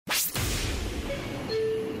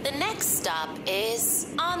The next stop is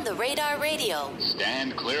On the Radar Radio.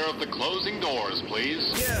 Stand clear of the closing doors,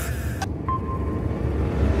 please. Yeah.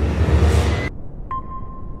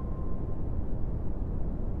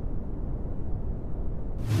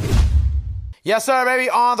 Yes, sir, baby.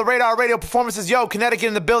 On the Radar Radio performances. Yo, Connecticut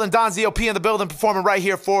in the building. Don ZOP in the building, performing right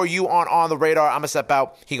here for you on the Radar. I'm going to step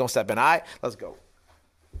out. He going to step in. All right, let's go.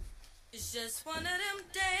 It's just one of them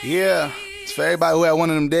days. Yeah, it's for everybody who had one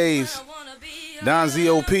of them days. Don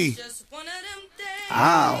ZOP.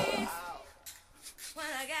 Ow.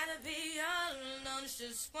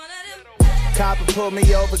 Copper pulled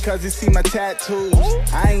me over cause he see my tattoos.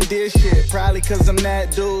 I ain't did shit, probably cause I'm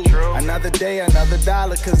that dude. Another day, another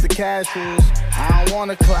dollar cause the cash rules. I don't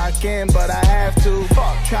wanna clock in, but I have to.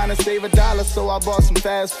 Tryna save $1, so I bought some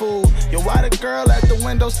fast food. Yo, why the girl at the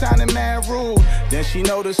window sounding mad rude? Then she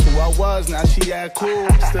noticed who I was, now she act cool.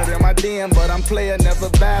 Stood in my DM, but I'm player, never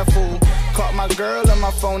baffled. Caught my girl on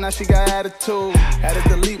my phone, now she got attitude. Had to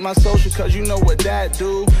delete my social cause you know what that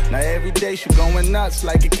do. Now every day she going nuts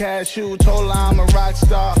like a cashew. Told her I'm a rock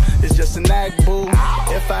star, it's just an act, boo.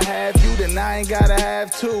 If I have you, then I ain't gotta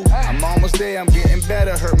have two. I'm almost there, I'm getting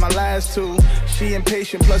better, hurt my last two. She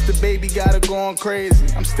impatient, plus the baby got her going crazy.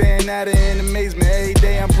 I'm staring at her in amazement, every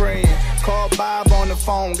day I'm praying. Call Bob on the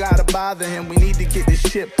phone, gotta bother him. We need to get this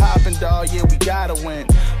shit poppin', dawg, yeah, we gotta win.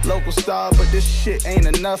 Local star, but this shit ain't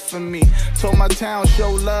enough for me. Told my town,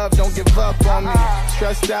 show love, don't give up on me.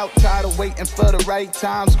 Stressed out, tired of waiting for the right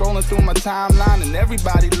time. Scrolling through my timeline and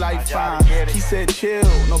everybody life fine. He said chill,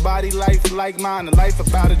 nobody life like mine. A life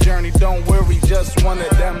about a journey, don't worry, just one of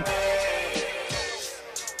them.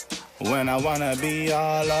 When I wanna be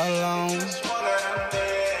all alone,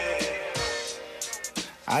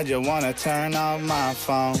 I just wanna turn off my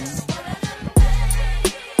phone.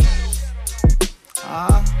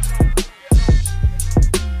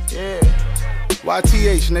 Yeah.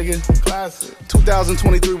 YTH, nigga. Classic.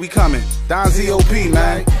 2023, we coming. Don ZOP,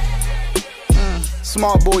 man.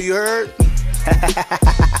 Smart boy, you heard?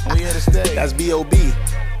 We here to stay. That's B.O.B.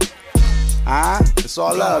 It's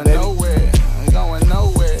all love, baby. Nowhere. Ain't going nowhere.